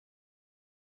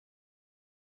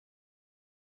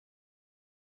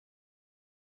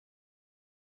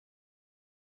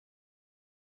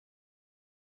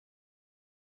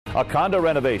A condo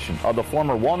renovation of the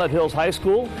former Walnut Hills High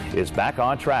School is back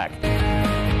on track.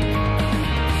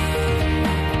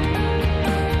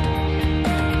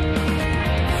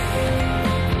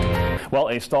 Well,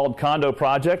 a stalled condo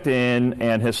project in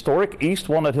an historic East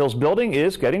Walnut Hills building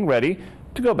is getting ready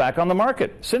to go back on the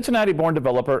market. Cincinnati-born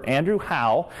developer Andrew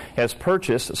Howe has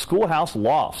purchased Schoolhouse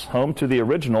Lofts, home to the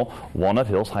original Walnut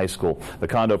Hills High School. The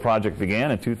condo project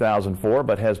began in 2004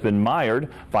 but has been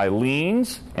mired by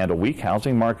liens and a weak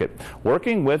housing market.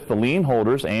 Working with the lien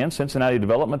holders and Cincinnati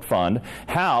Development Fund,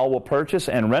 Howe will purchase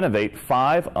and renovate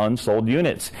 5 unsold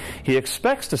units. He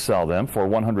expects to sell them for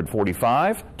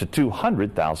 $145,000 to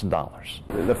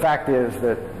 $200,000. The fact is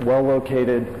that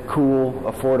well-located, cool,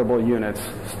 affordable units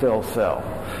still sell.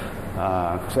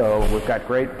 So we've got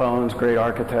great bones, great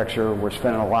architecture. We're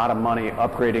spending a lot of money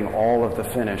upgrading all of the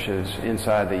finishes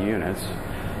inside the units.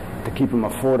 To keep them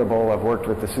affordable, I've worked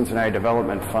with the Cincinnati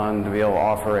Development Fund to be able to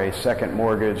offer a second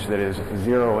mortgage that is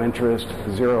 0 interest,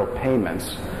 0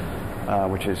 payments,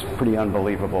 which is pretty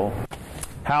unbelievable.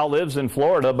 Howe lives in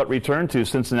Florida but returned to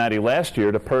Cincinnati last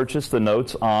year to purchase the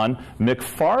notes on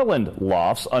McFarland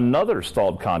Lofts, another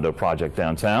stalled condo project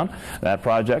downtown. That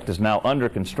project is now under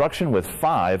construction with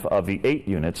 5 of the 8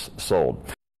 units sold.